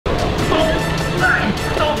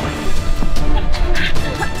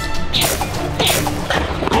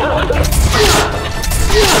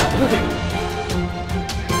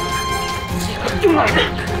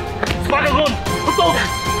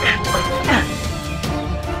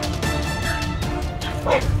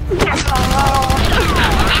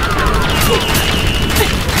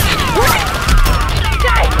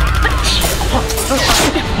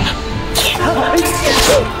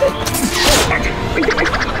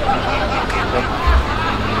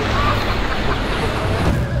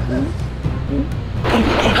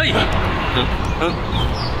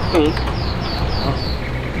Let's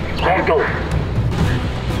go.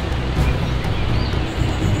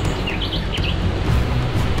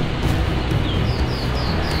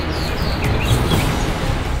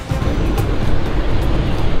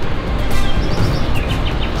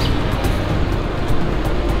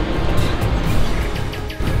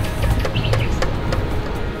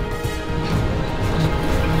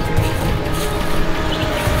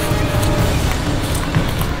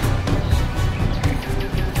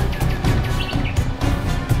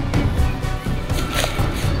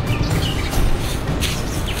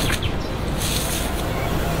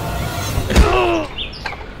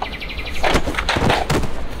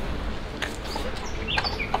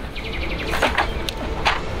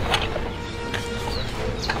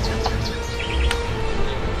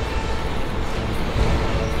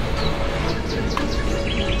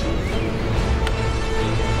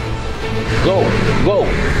 Go, go,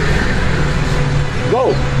 go.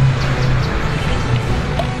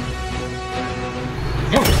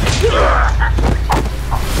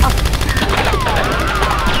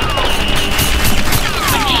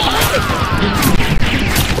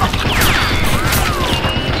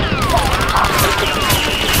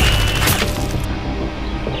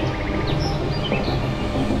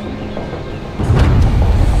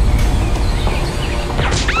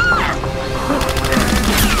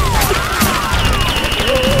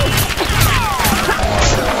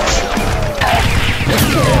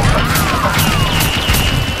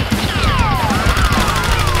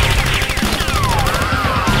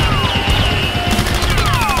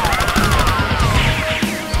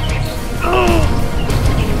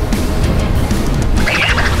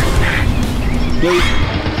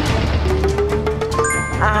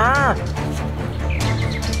 À.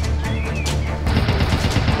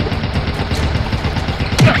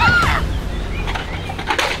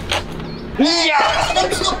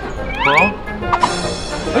 Hả?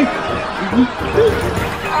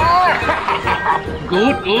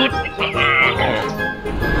 Good, good.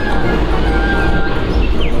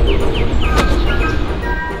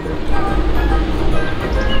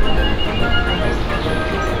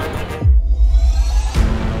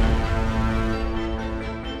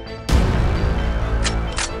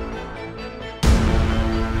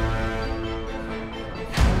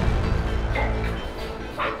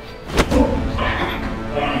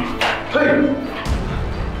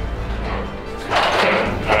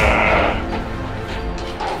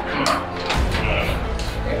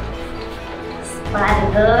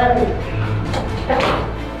 Spider-Man.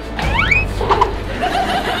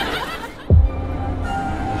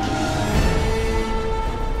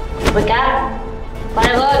 Wake up,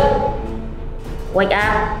 Spider-Man. Wake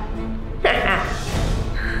up. Bad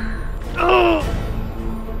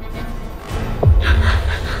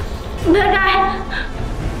guy.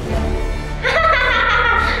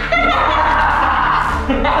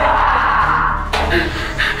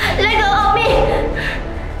 Let go of me.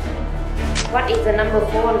 What is the number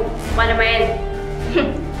 4, Spider-Man?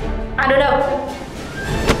 I don't know.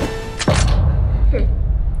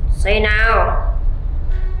 Say now.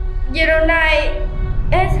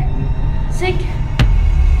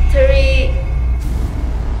 09S63.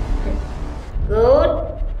 Good.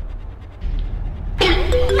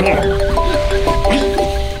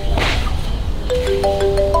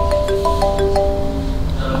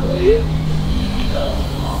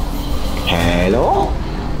 Hello?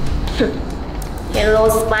 Hello,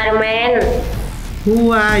 Spider-Man.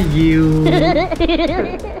 Who are you?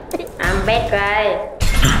 I'm bad guy.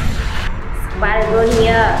 Spider-Man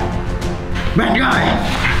here. Bad guy.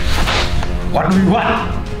 What do you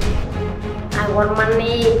want? I want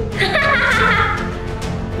money.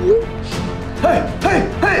 Hey, hey,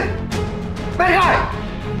 hey! Bad guy!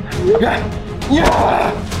 Yeah,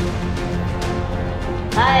 yeah.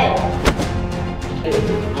 Hey.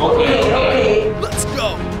 Okay, okay. Let's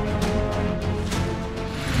go!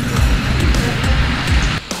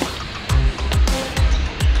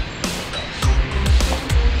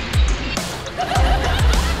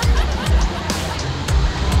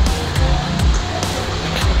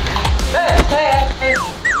 Hey!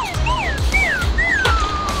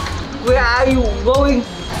 Where are you going?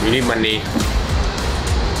 We need money.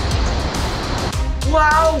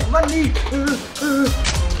 Wow, money!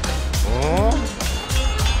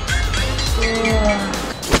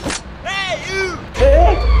 Hey, you!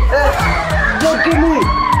 Hey! Don't kill me!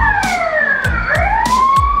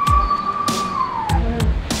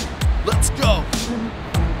 Let's go!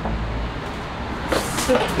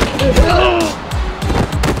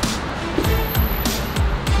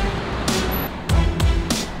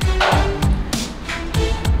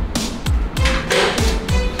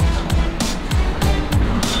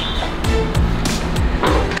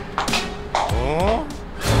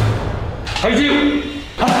 Hãy chịu.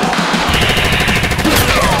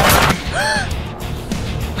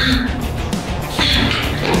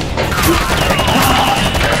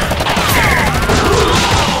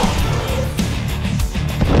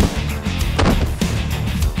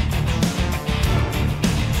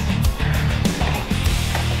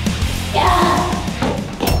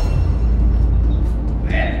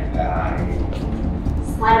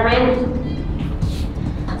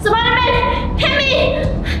 Spider-Man, hit me!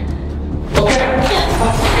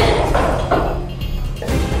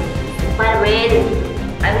 Spider-Man,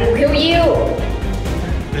 I will kill you.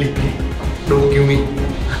 Please, don't kill me.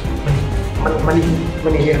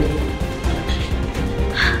 Money here.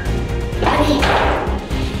 Daddy.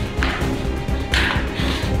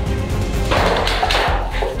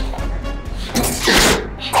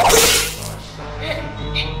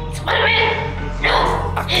 Spider-Man, no.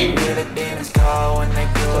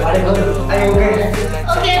 Are you okay?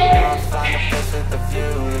 Okay.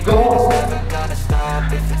 Go.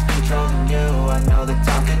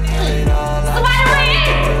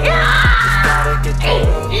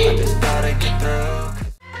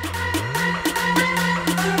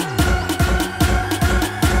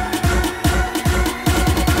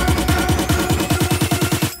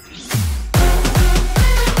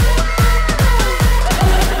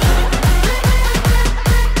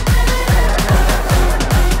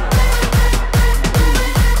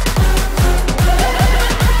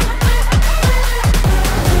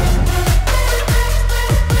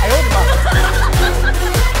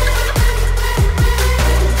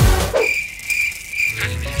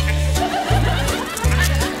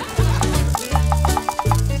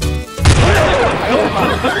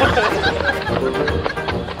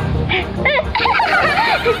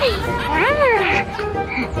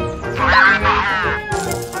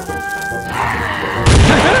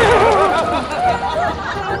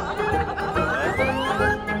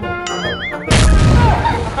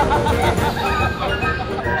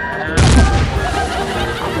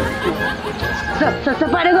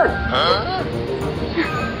 Spider-Man! Huh?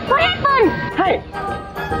 What happened? Hey.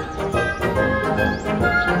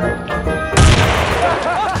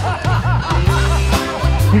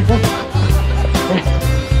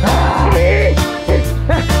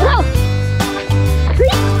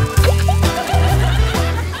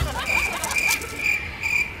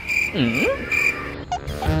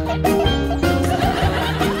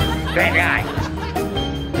 Bad guy.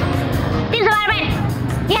 This Spider-Man!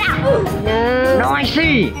 Get out! No, I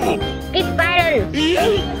see. Keep silent!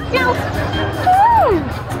 No!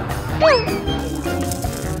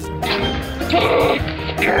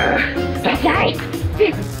 Bad guy!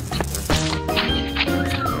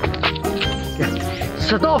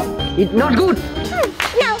 Stop. It's not good.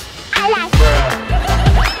 No, I like.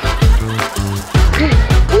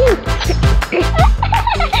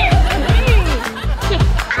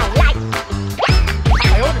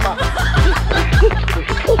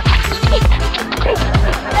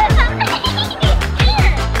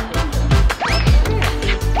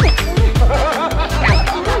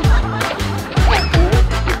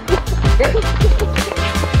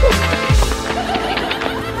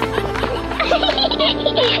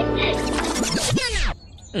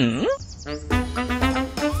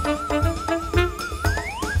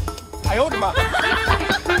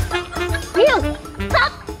 You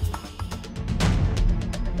stop!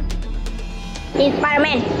 In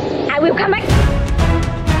Spider-Man, I will come back.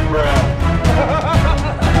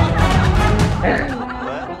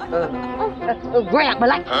 Where am I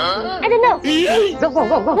like? I don't know. Go.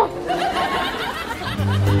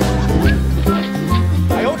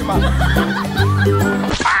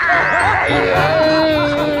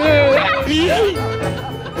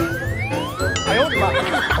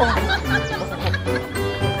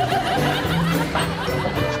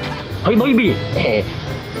 Hey baby,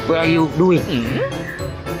 what are you doing?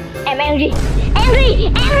 I'm angry. Angry!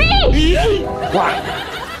 Why?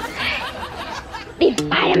 Team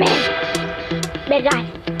Spider-Man. Bad guy,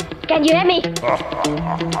 can you help me?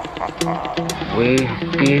 We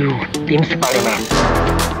kill Team Spider-Man.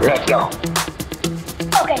 Let's go.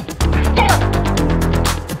 Okay, take off.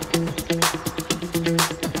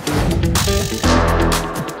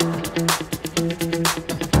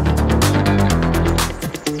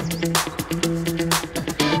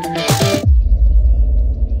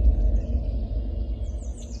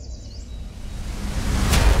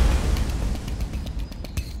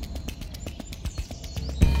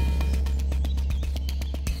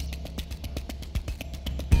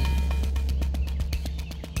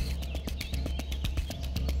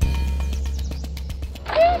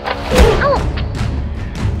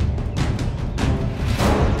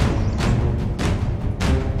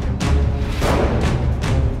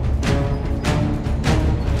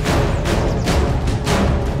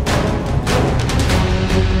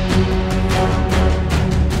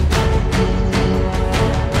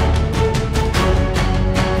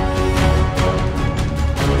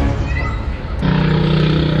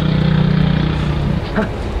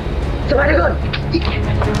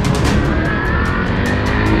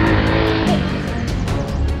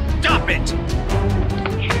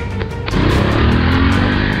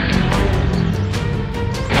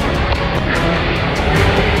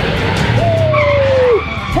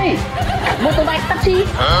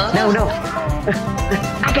 No.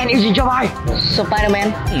 I can use your boy.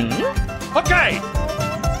 Spider-Man. Okay.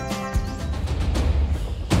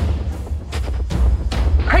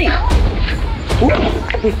 Hey.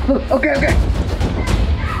 Okay.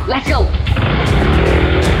 Let's go.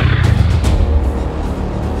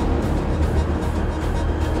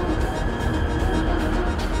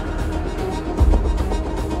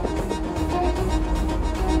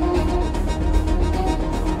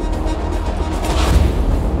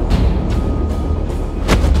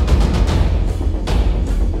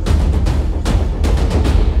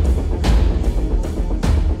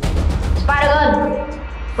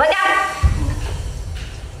 Wake up!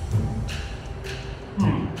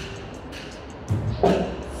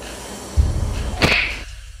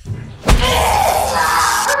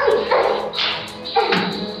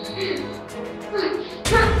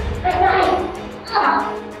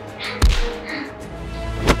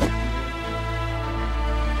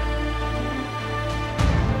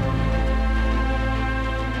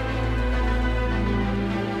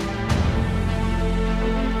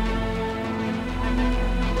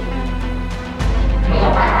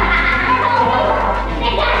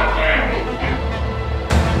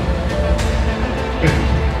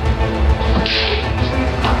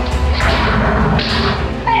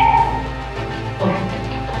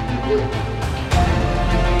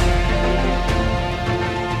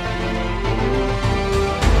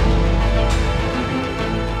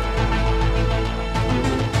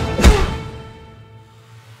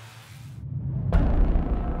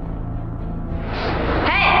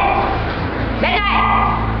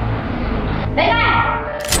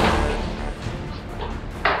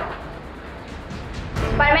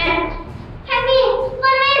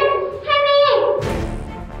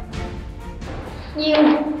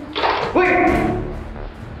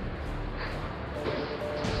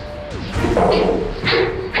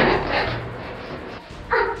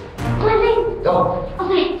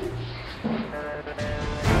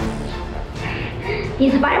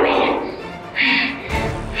 He's Spider-Man.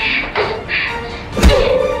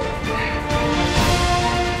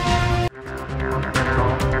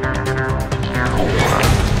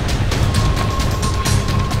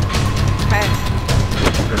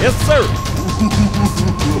 Yes, sir.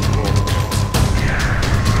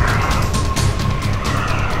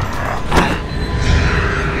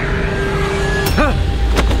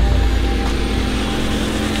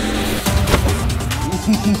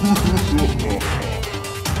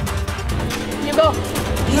 You go.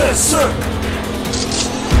 Yes, sir.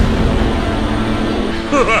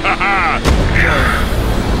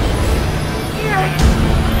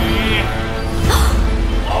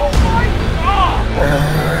 Oh my God!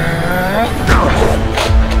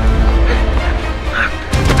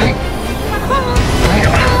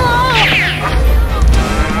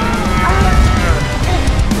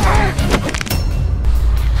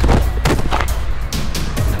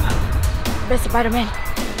 Best Spider-Man,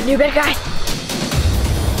 new bad guy.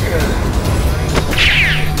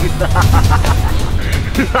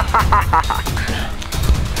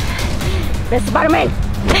 Best Spider-Man,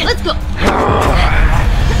 let's go.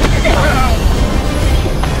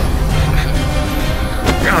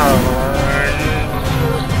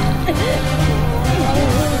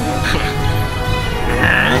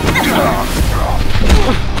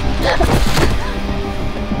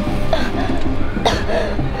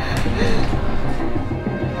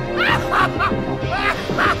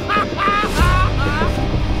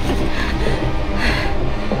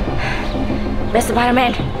 Best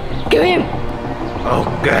Spider-Man, give him.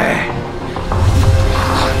 Okay.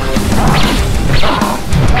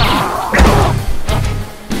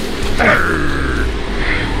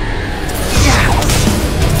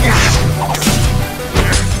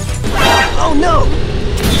 Oh no!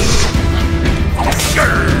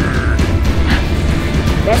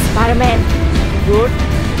 Best Spider-Man, good,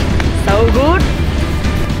 so good,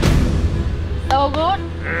 so good.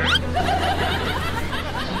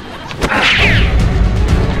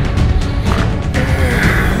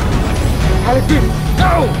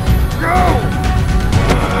 Go! Go!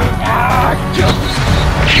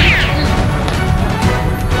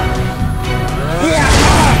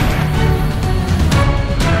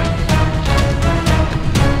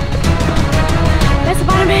 Best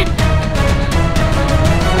Spider-Man.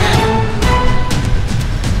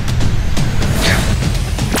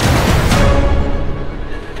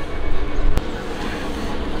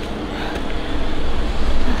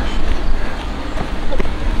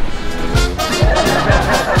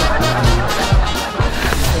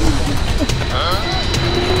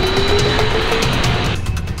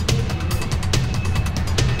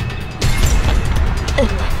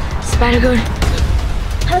 Spider-Gun.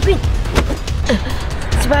 Help me.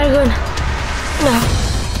 Spider-Gun. No.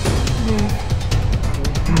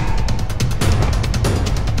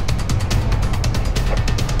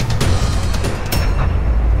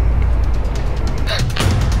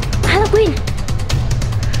 Halloween.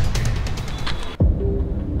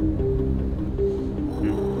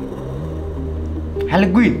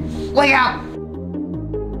 Halloween, wake up!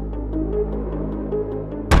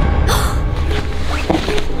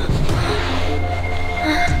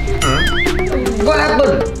 What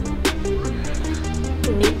happened?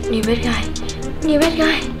 New bad guy. New bad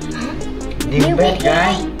guy. New bad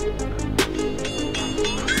guy?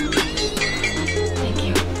 Thank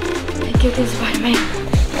you. Thank you, Spider-Man.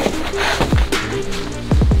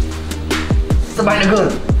 Spider-Gun,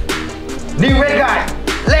 new bad guy,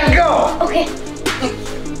 let's go! Okay.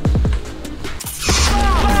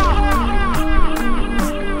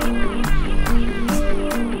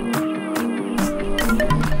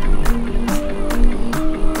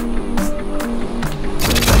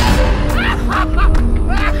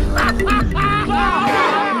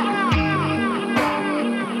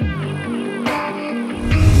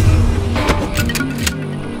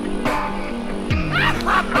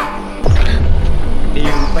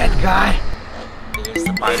 New bad guy.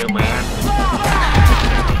 Spider-Man.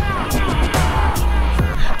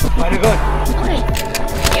 Spider-Gun, Okay.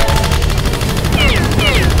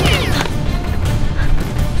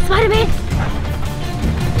 Spider-Man.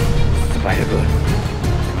 Spider-Gun,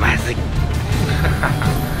 magic.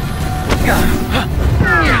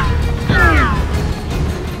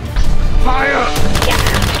 Fire!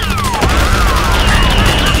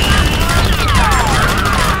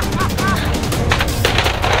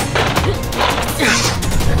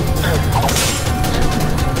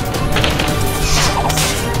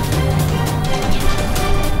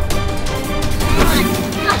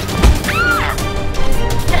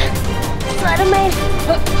 Spider-Man.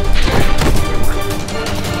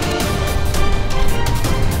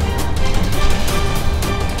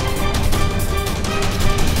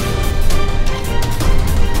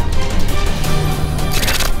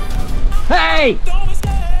 Hey!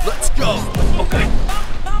 Let's go. Okay.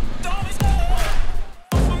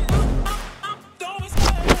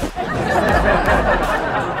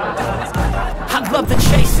 I love the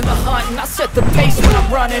chase and the hunt, and I set the pace when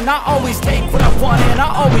I'm running. I always take what I want, and I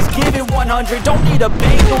always give it 100. Don't need a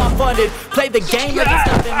bank, no, I'm funded. Play the game like it's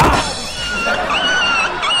nothing.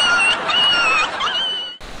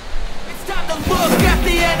 It's time to look at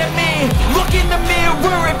the enemy. Look in the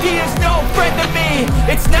mirror if he is no friend to me.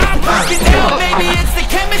 It's not working out, maybe it's the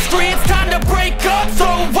chemistry. It's time to break up so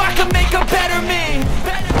I can make a better me.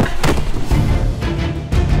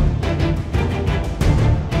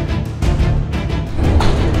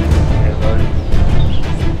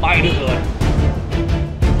 Spider-Gun.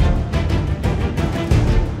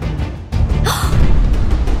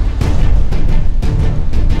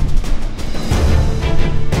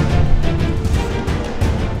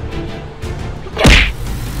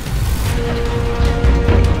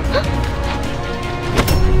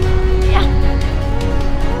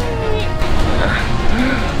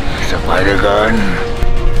 Spider-Gun.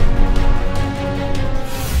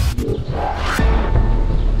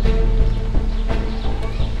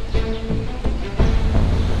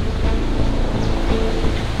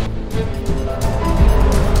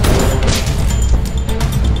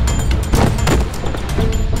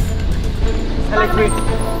 Spider-Man.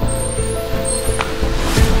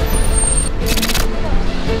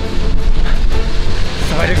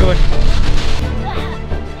 Spider-Gun.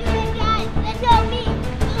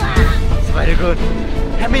 Spider-Gun,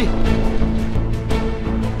 help me.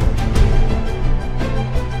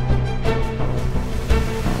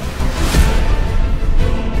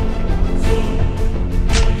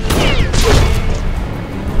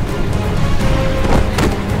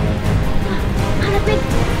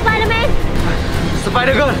 Spider-Man.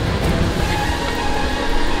 Spider-Gun.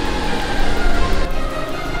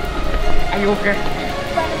 Are you okay?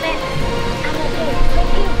 Spider-Man. I'm okay.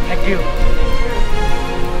 Thank you.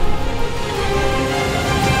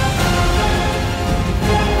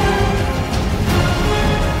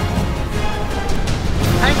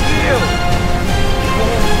 Thank you.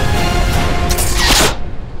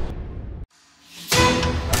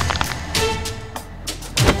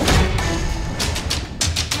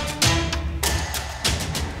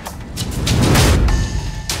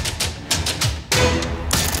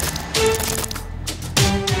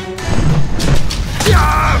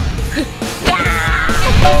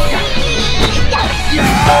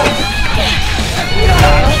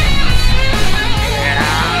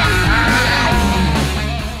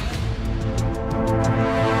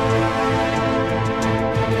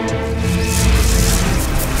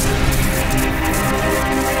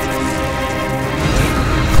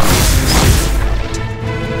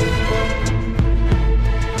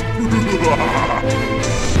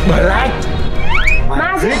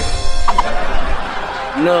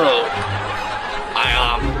 No, I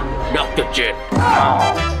am Dr. Jet.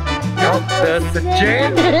 Dr.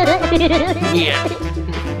 Jet? Yeah.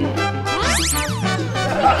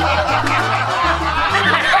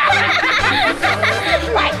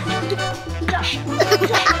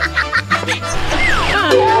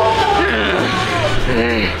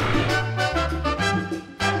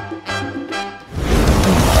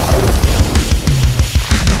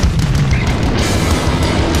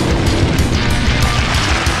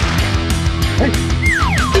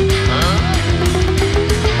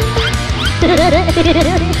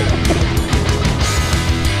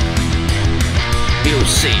 You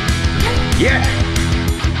see. Yeah.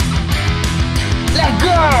 Let's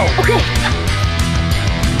go! Okay.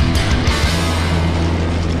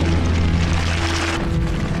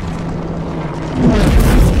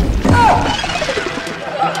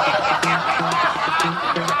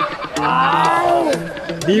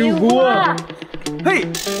 Điêu vua. Hey.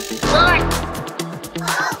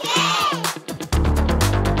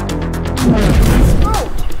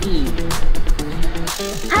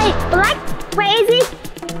 Hey, Black, where is he?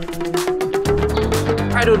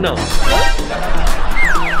 I don't know.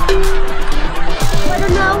 I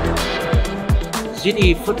don't know.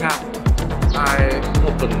 C.F.R. I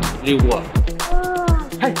open Liu War.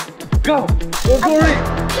 Hey, go. Go for it.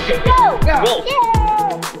 Go! Go! Yeah!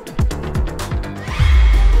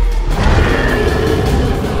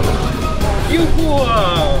 Điêu vua.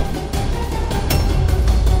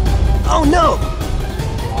 Oh no!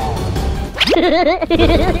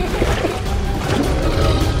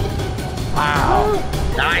 Wow!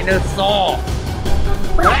 Dinosaur!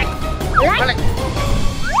 Black!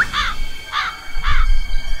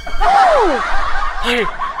 Hey!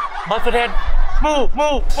 My friend! Move!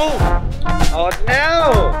 Move! Move! Oh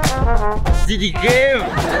no. CD game!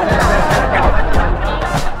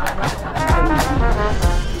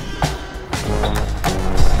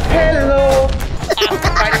 Hello.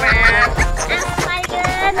 Spider-Man!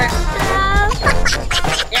 Spider-Man!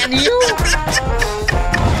 And you!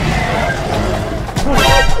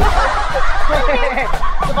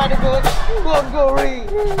 Spider-Man, don't worry.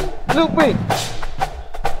 Look me.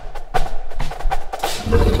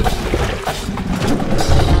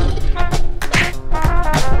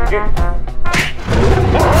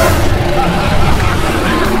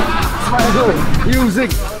 Spider-Man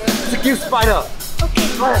using skill spider.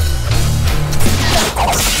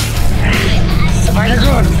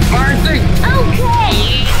 Spider-Man fighting. Okay!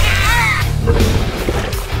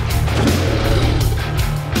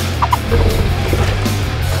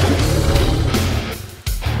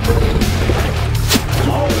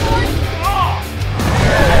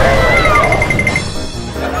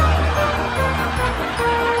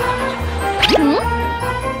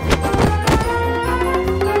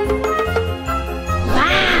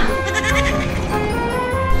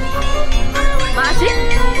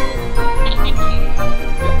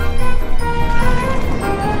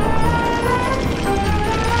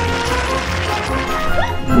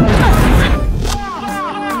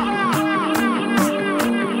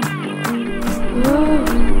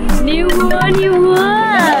 New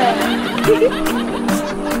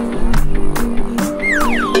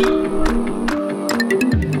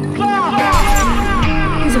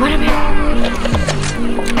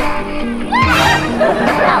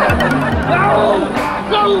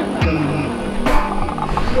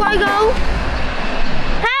Why go?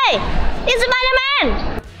 Hey! It's Spider-Man!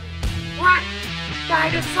 What?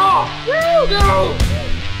 Dinosaur! Woo! No!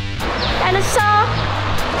 Dinosaur!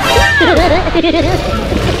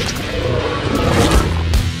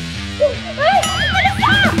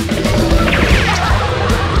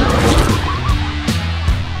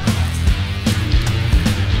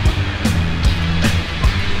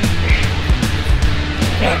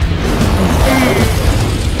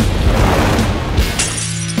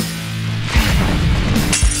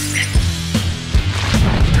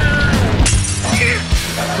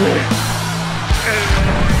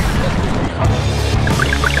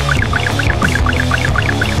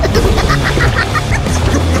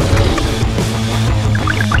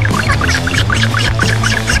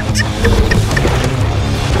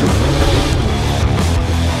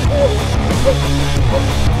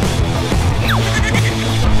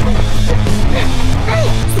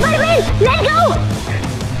 Let go!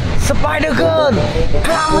 Spider Girl!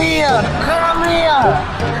 Come here! Come here!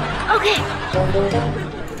 Okay.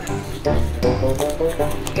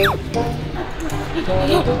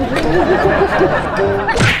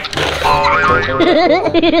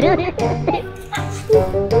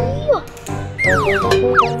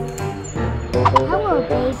 Hello,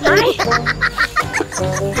 baby.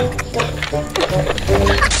 No.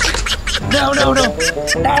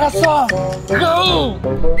 Dinosaur. Go.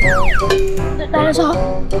 Dinosaur.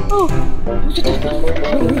 Oh.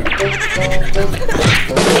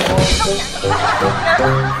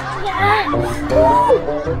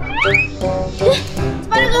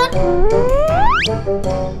 Spider-Man.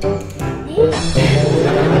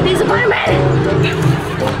 This is Spider-Man.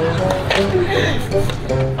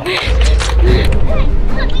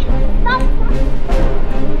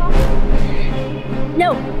 No.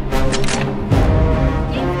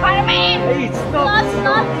 Spider-Man. Hey, stop.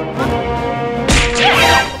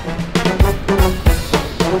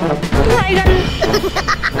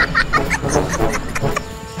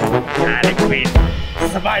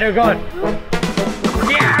 Spider gun.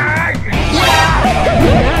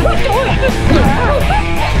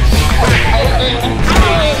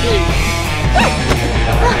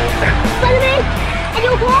 Spider-Man, are you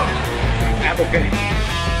okay? I'm okay.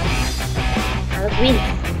 I'll win.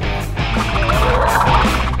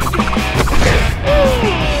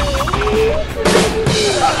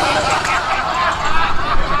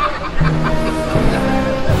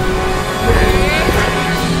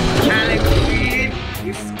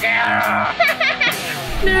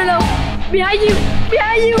 No. Behind you.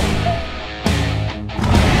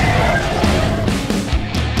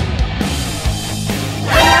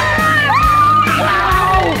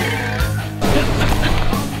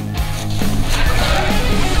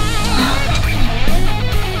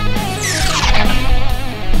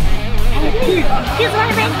 Here's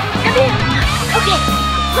Spider-Man. Come here. Okay.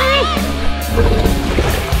 Spider-Man. Hey,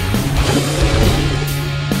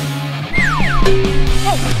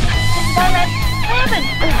 Spider-Man. What happened?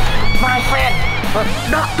 My friend,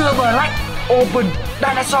 Dr. Black open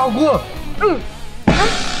dinosaur world.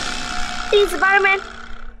 This is Spider-Man.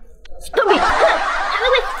 Stupid.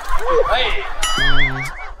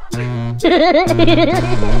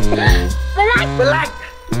 Black.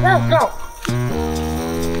 Go. Go.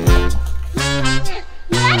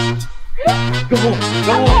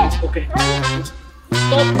 Okay.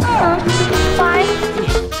 Fine.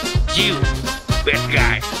 You, bad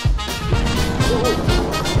guy.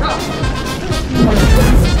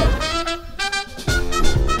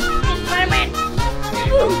 Spider-Man.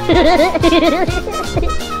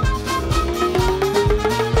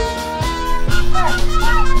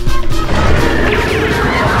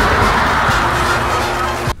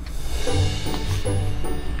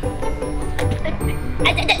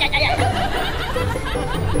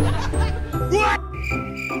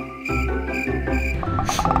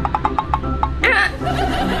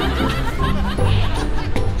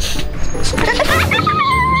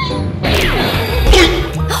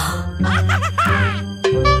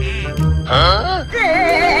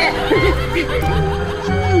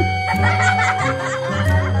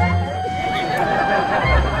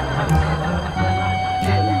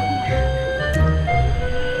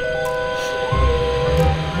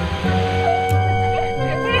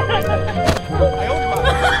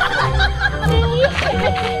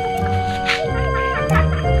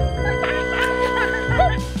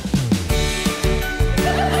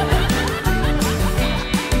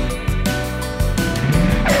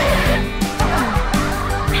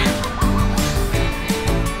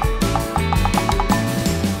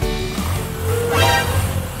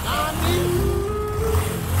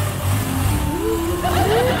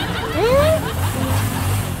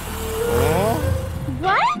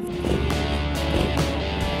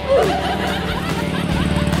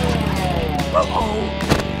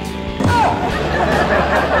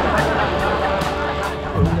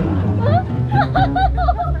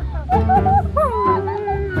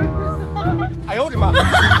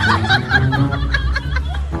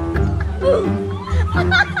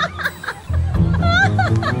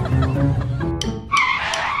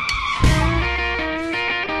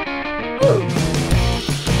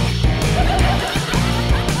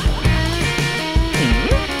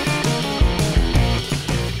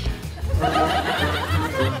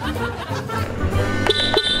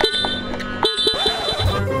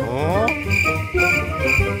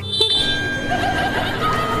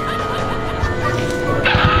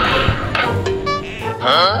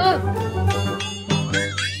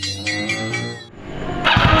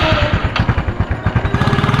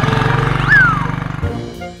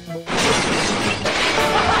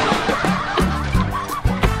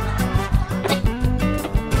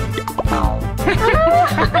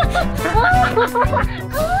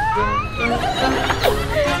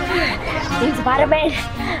 Team Spider-Man.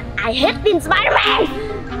 I hate Team Spider-Man.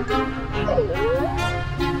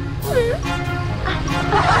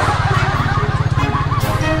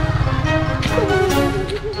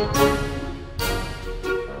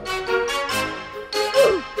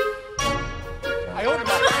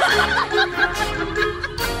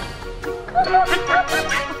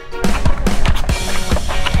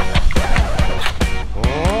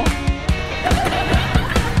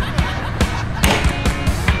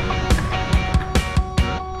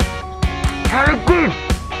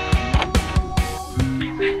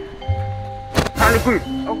 Alibi,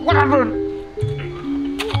 what happened?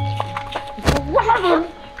 What happened?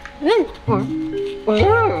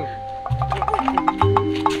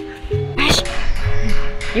 Ash,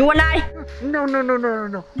 you want I? No.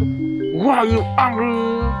 Why are you angry?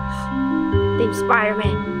 Team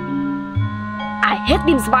Spider-Man. I hate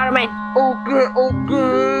Team Spider-Man. Okay.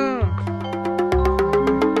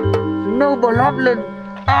 No problem.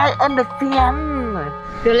 I understand.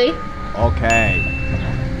 Really? Okay.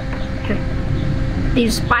 Team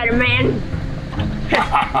Spider-Man.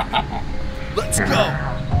 Let's go.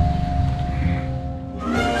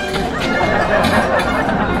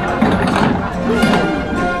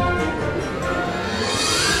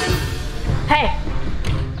 Hey,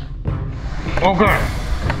 Okay.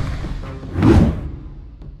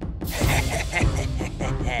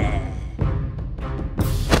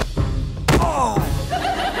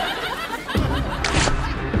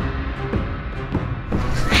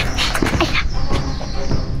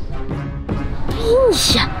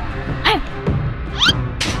 hey,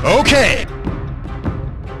 Okay.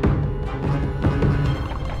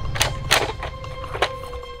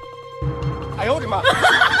 I owed him up.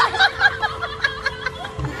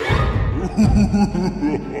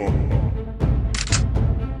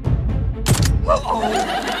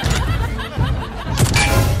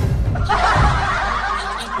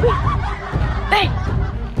 hey.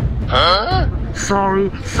 Sorry.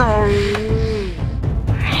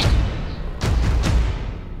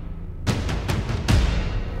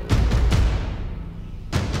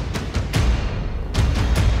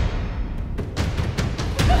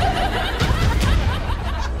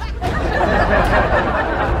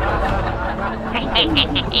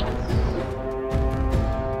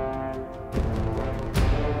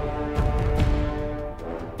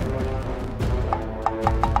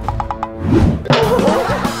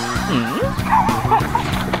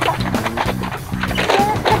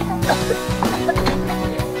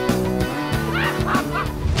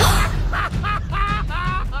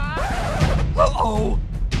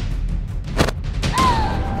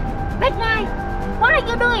 Bad guy, what are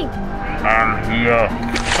you doing? I'm here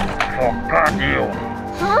for cut you.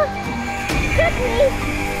 Huh? Cut me?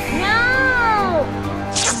 No!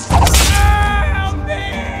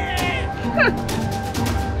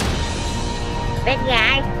 Bad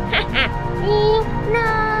guy. No!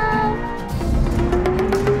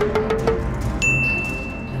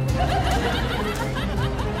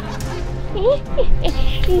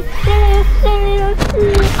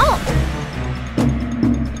 Oh!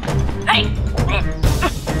 Hey!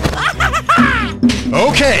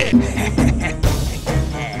 Okay.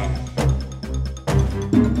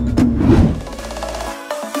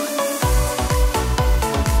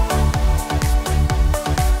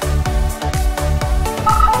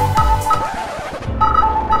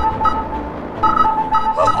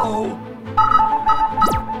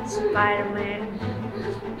 Spider-Man.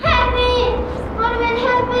 Help me! Spider-Man,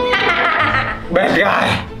 help me! Bad guy,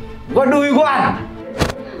 what do you want?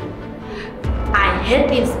 I hate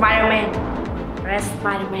Team Spider-Man. Red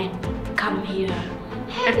Spider-Man, come here.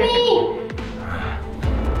 Help me!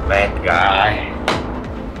 Bad guy.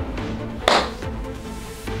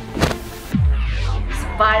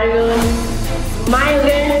 Spider-Man, smile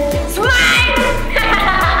again. Smile!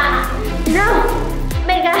 No!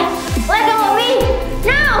 Bad guy, let go of me!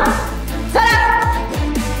 No! Shut up!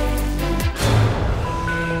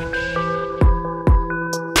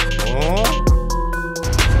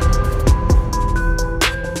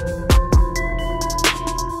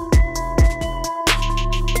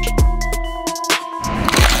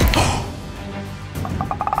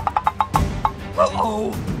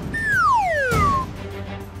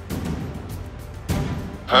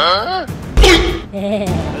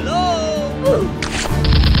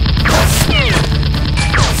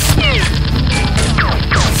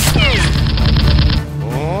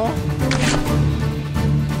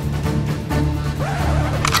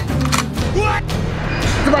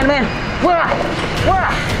 Spider-Man, wah!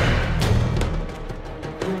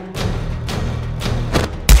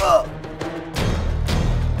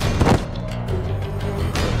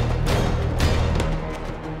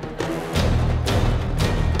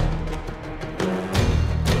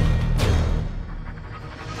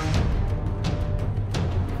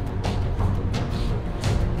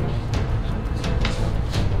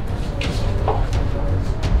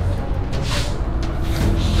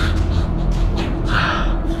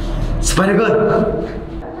 Spider-Man,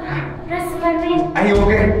 Red Spider-Man, are you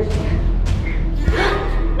okay?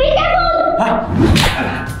 be careful!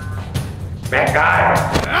 Bad guy.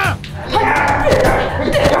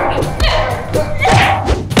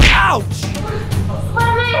 Ouch!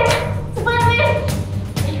 Spider-Man! Spider-Man!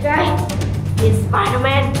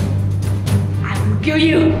 kill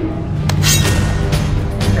you.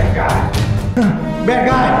 Bad guy. Bad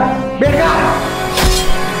guy. Bad guy.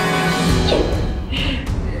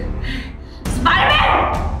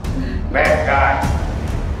 Spider-Man. Bad guy.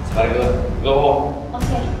 Spider, go home.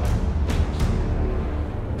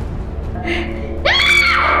 Okay.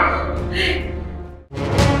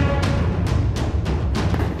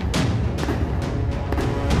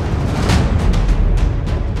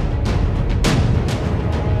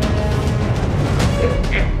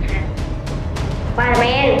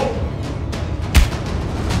 Spider-Man.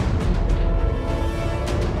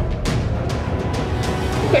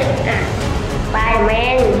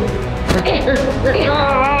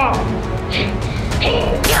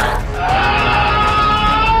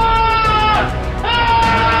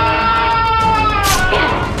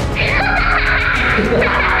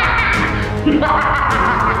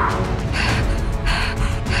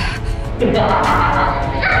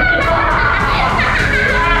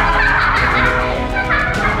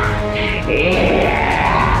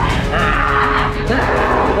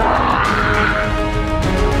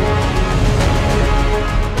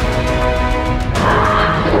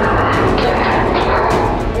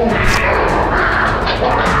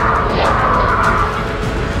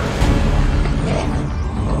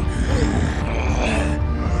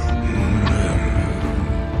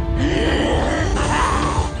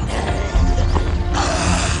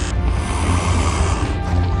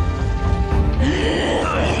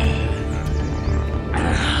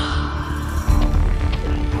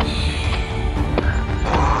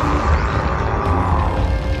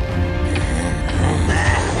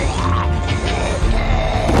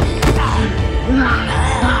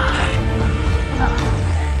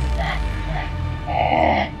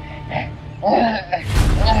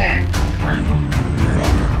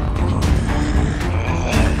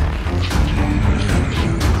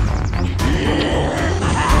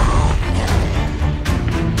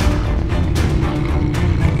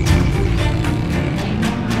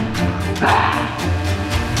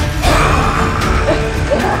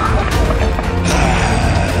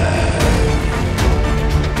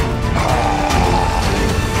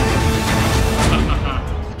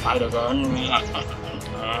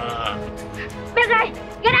 Bad guy,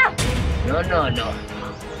 get out! No.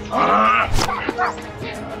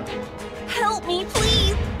 Help me,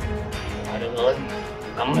 please. Spider-Man,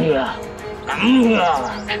 come here. Come here.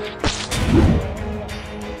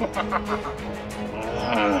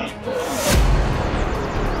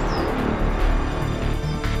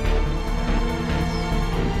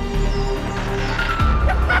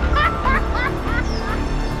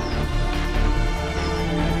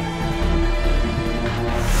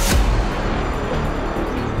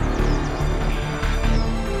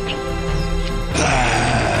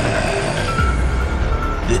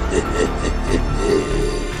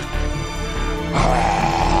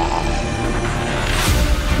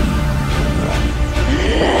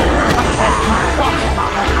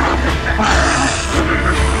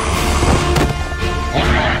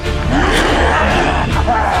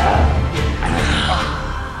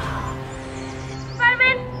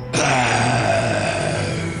 Spider-Man.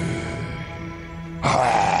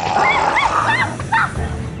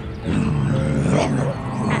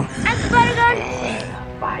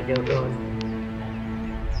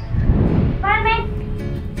 Spider-Man.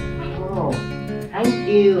 Oh, thank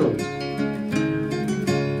you.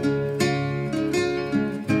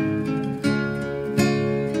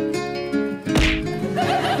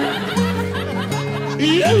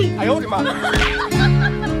 I owed him up.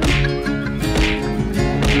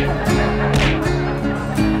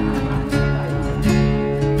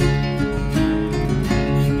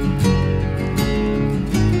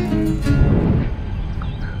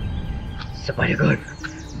 Spider-Man,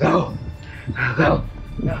 go. Go.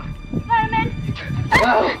 Spider-Man. Go.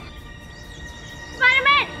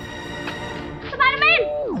 Spider-Man. Spider-Man.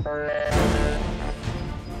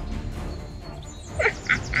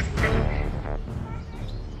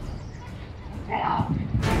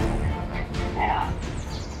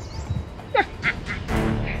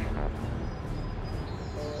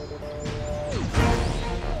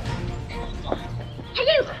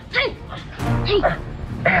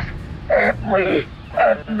 Help me.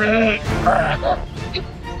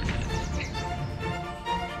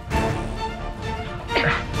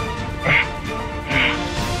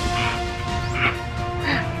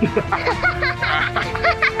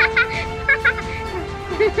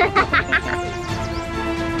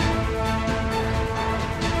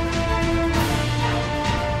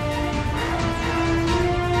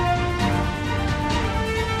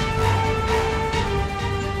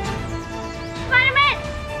 Spider-Man.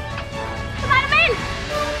 Spider-Man.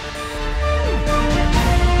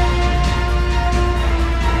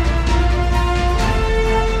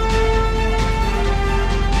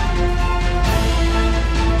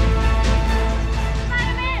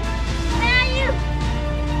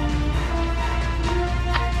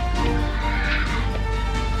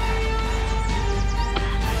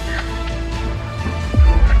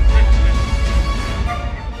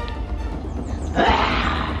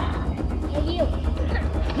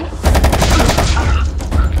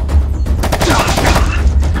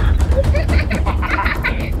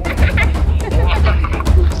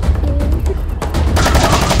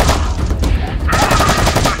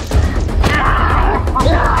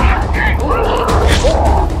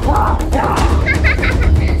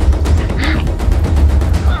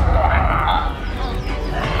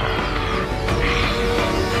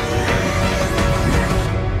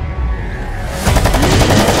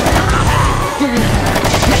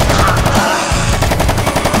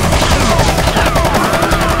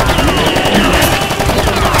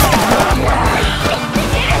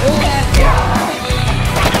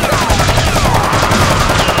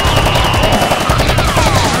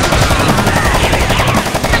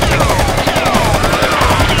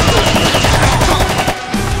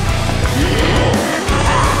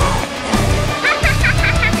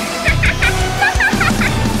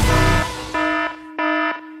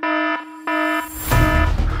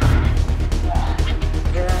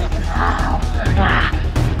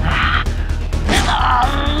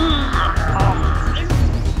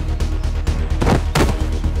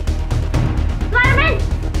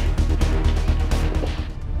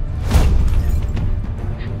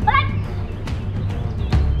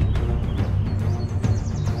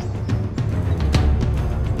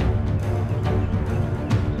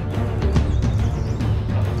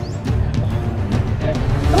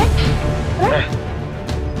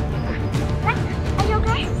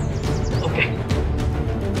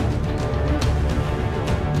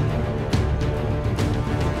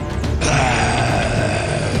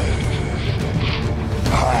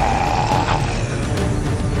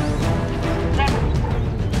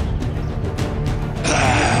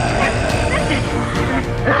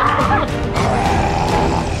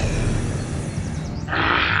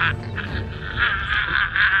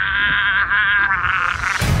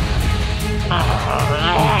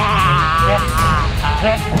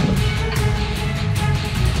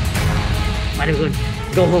 Spider-Man,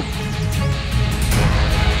 go home.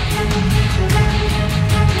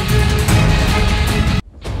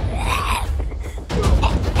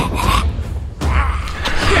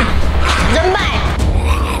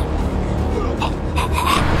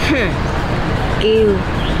 Kill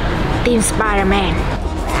Team Spider-Man.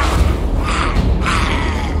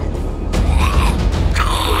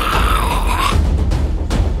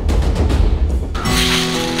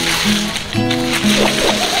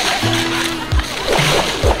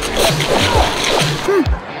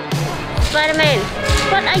 Spider-Man,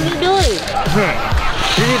 what are you doing?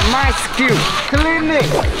 This is my skill, cleaning.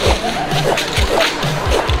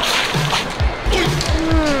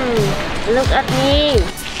 Look at me.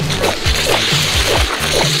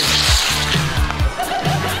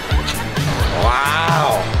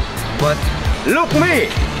 Wow! But look me!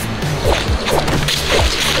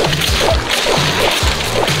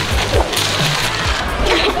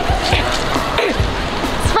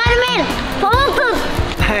 Spider-Man, focus!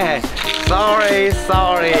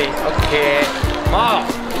 Sorry. Okay. Mom.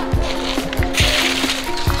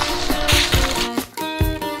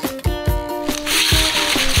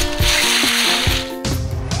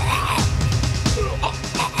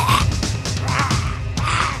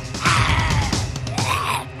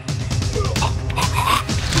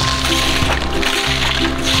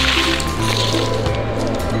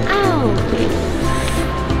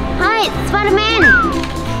 Hi, Spider-Man!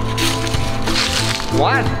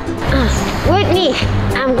 What? Wait me,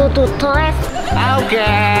 I'm going to toilet.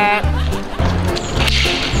 Okay.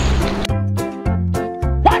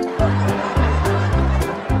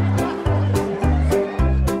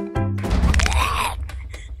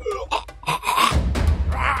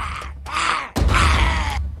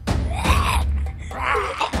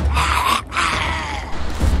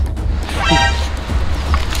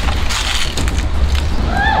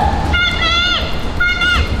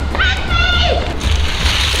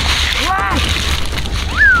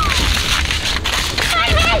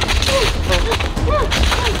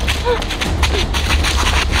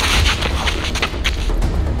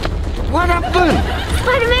 What happened?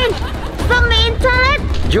 Spider-Man, from me in toilet?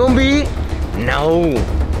 Zombie? No.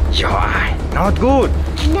 Your eye. Not good.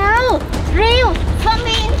 No, real, from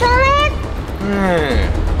me in toilet?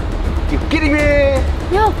 You kidding me?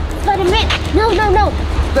 No, Spider-Man, no.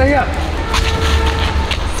 Stay here.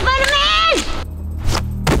 Spider-Man!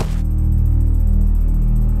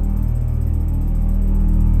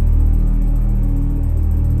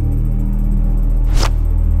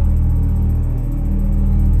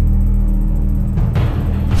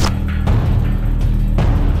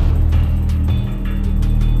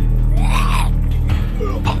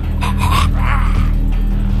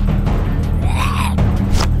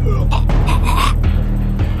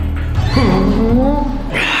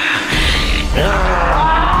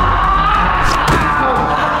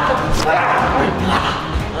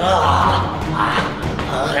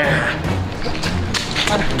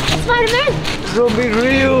 Spider-Man! Zombie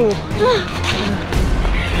real.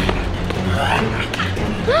 No.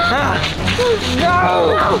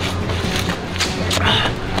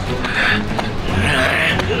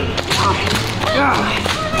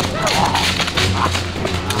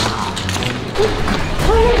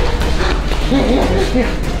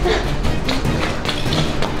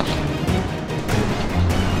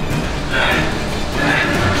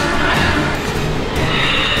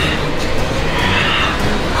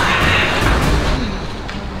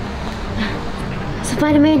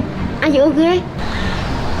 Spider-Man, are you okay?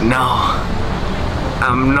 No.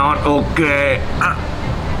 I'm not okay.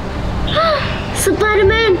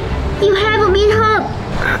 Spider-Man, you haven't been hurt.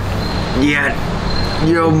 Yet.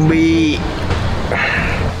 Zombie.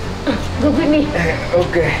 Go with me.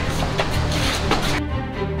 Okay.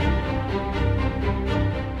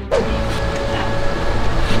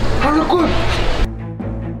 Halo good.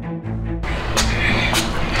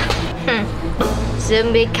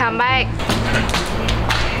 Zombie, come back.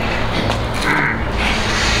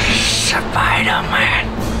 Spider-Man.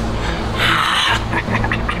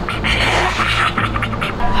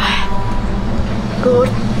 Good.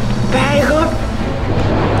 Very good.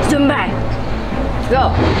 Zombie. Go.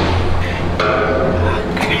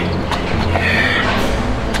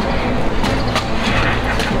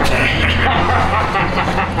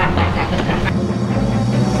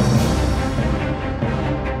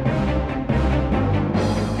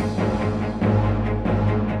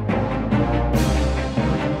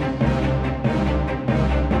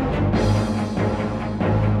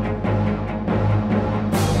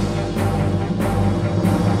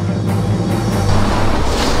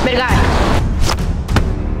 Bad guy.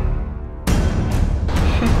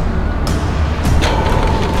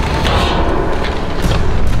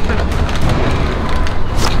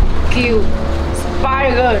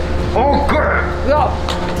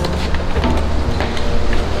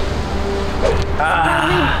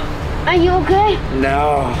 Are you okay?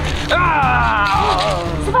 No.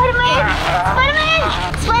 Spider-Man! Spider-Man!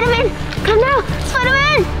 Spider-Man! Come now!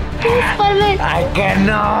 Spider-Man! Please, Spider-Man! I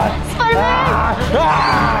cannot. Spider-Man!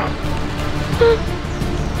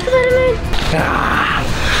 Spider-Man!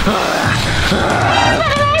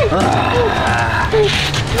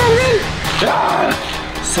 Spider-Man!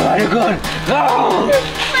 Spider-Man. No.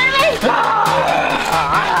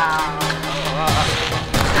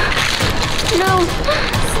 No!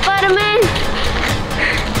 Spider-Man!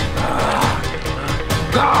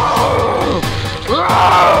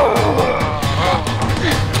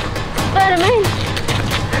 Spider-Man!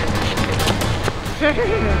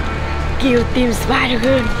 Kill Team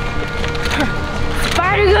Spider-Gun!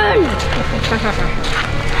 Spider-Gun!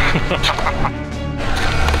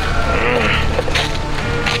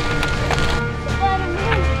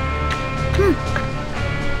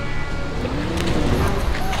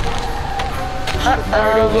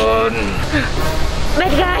 Spider-Gun.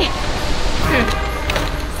 Bad guy!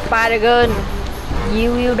 Spider-Gun, you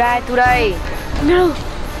will die today. No,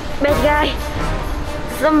 bad guy.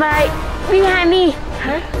 Somebody behind me.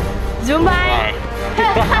 Huh? Somebody.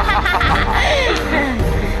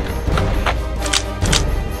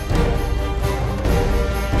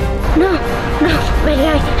 No, no, bad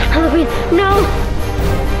guy. Halloween, no.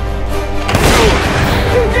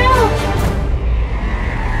 No.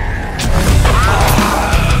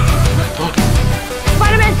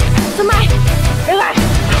 Spider-Man, somebody. Revive.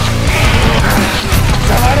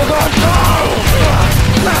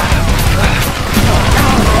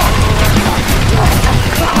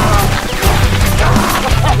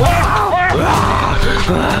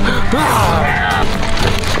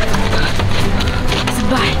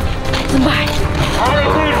 Somebody.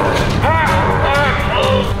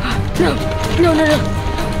 No.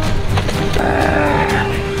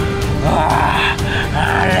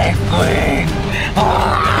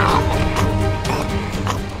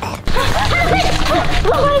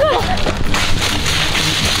 Oh my God.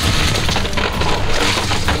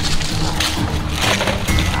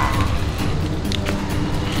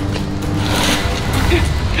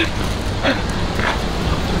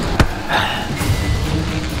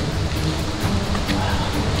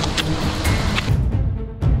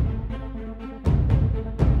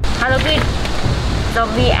 Halloween,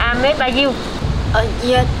 zombie are made by you.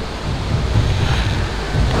 Yes.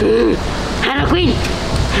 Halloween,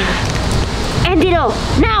 antidote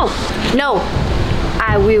now. No,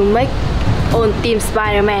 I will make on Team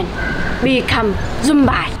Spider-Man become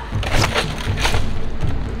zombie.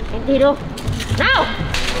 Antidote now.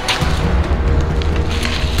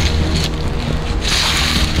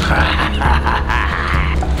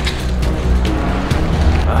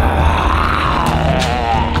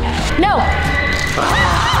 No!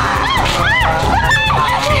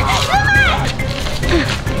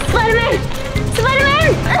 Spider-Man!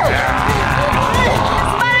 Spider-Man!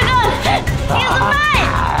 Spider-Gun! He's alive!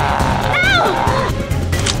 No!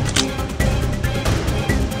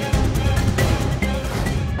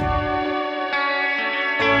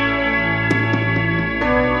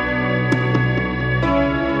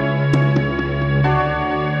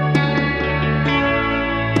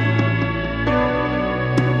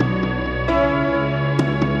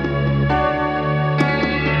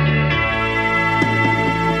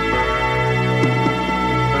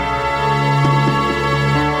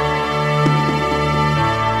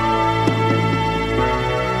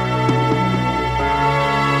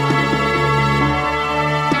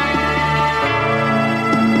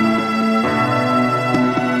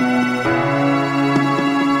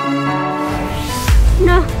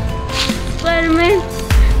 No! Spider-Man!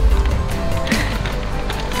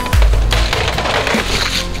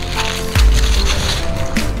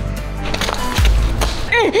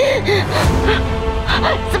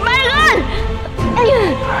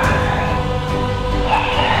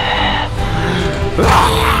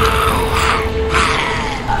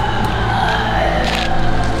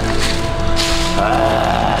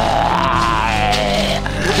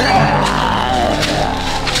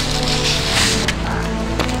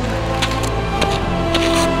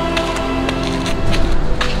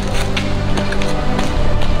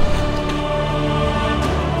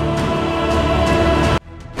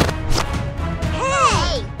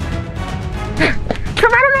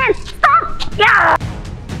 Spider-Man, stop! Yeah!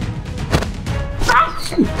 Stop!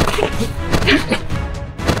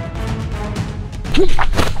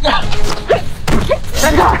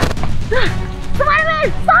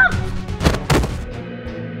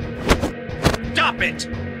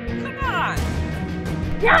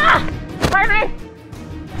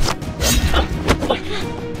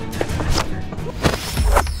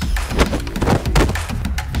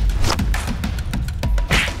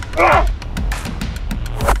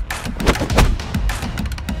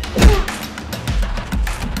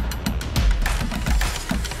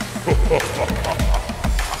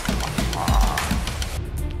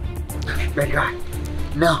 Bad guy.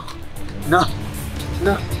 No. No.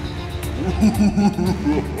 No.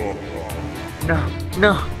 No.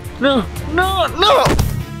 No. No. No. No.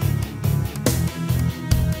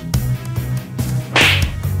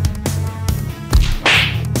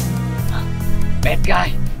 Bad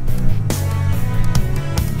guy.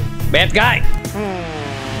 Bad guy.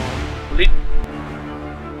 Police.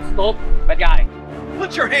 Stop. Bad guy.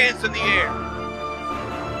 Put your hands in the air.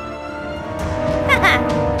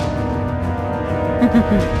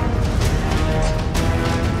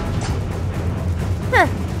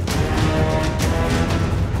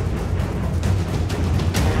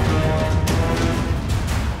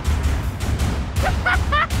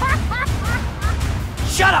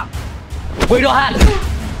 Shut up. Quỳ đồ hạn.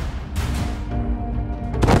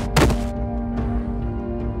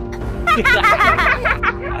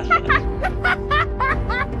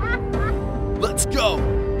 Let's go.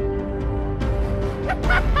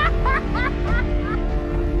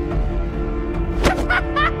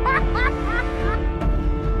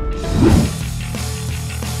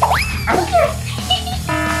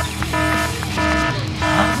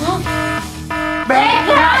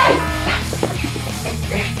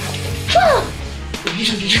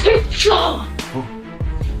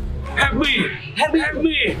 Help me! Help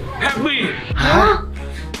me! Help me! Hả?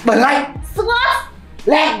 Bật lại! Squat.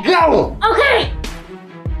 Let go! Okay.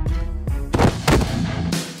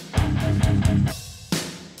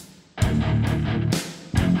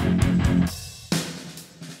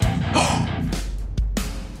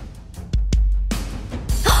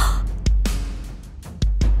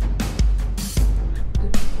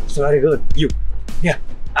 It's very good. You. Yeah.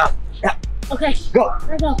 Out. Yeah. Okay. Go.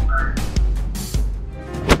 Let's go.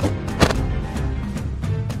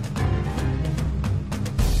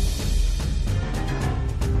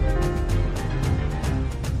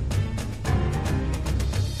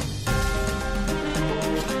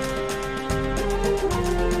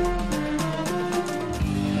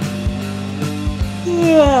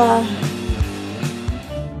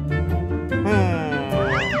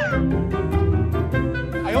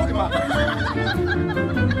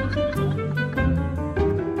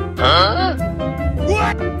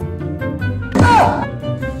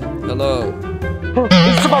 Hello.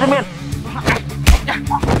 Spider-Man!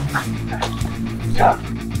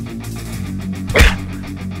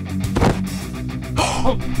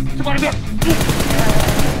 Spider-Man!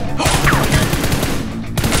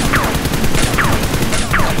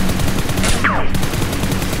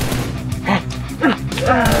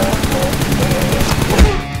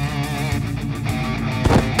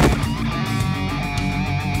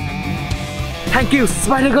 Thank you,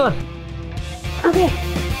 Spider-Girl. Okay.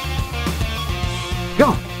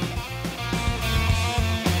 Go.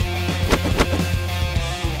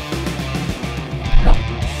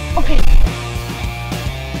 Okay.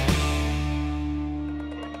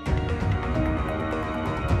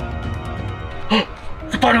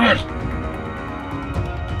 Spider-Man!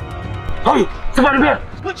 Hey! Spider-Man!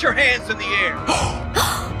 Put your hands in the air.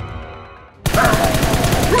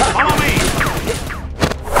 Follow me.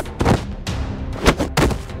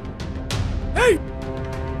 Hey!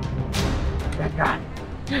 Bad guy.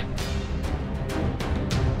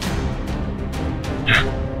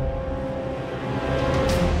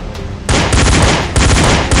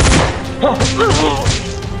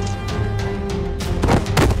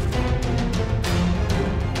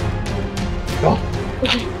 Go.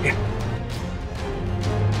 Yeah.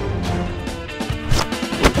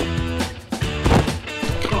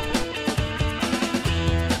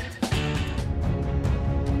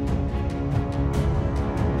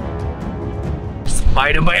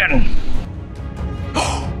 Spider-Man!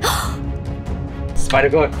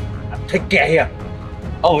 Spider-Girl, take care here.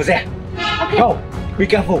 Over there. Okay. Go. Be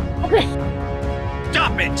careful. Okay.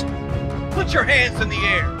 Stop it. Put your hands in the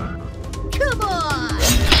air. Come on!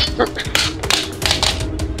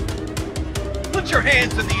 Put your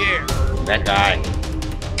hands in the air. Bad guy.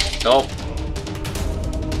 Stop.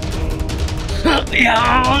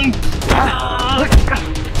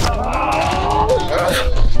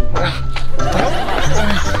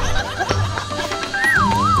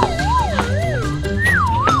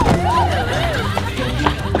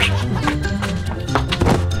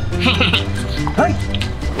 Hey!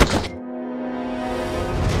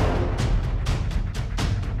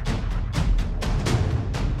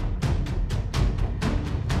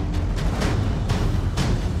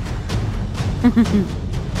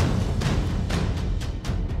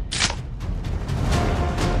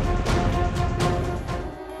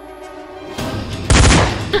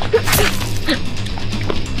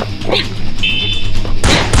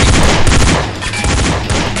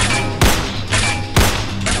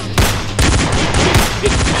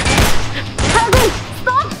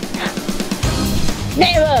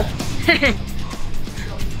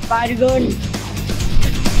 Spider-Girl.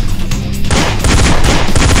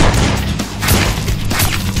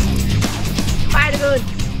 Spider-Girl,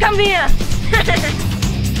 come here.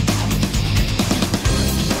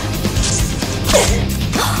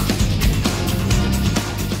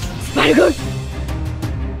 Spider-Girl.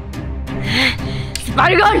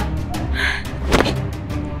 Spider-Girl.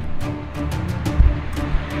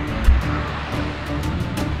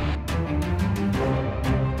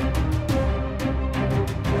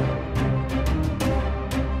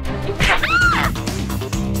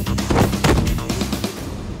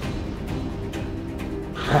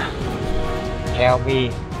 Tell me,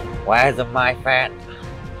 where's my fan?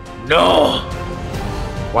 No!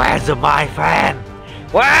 Where's my fan?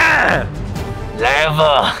 Where?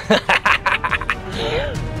 Never!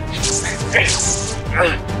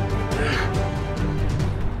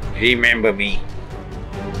 Remember me.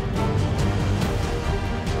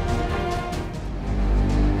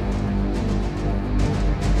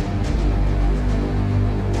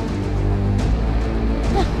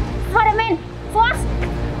 Spider-Man, fast!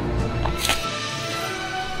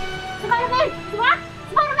 Spider-Man, what?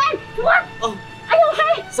 Spider-Man, what? Oh, Are you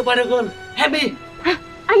okay? Spider-Girl, help me!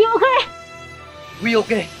 Are you okay? We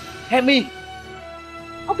okay. Help me!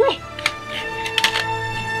 Okay.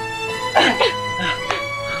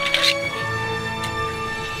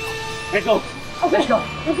 Let's go! Okay. Let's go!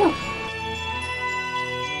 Let's go.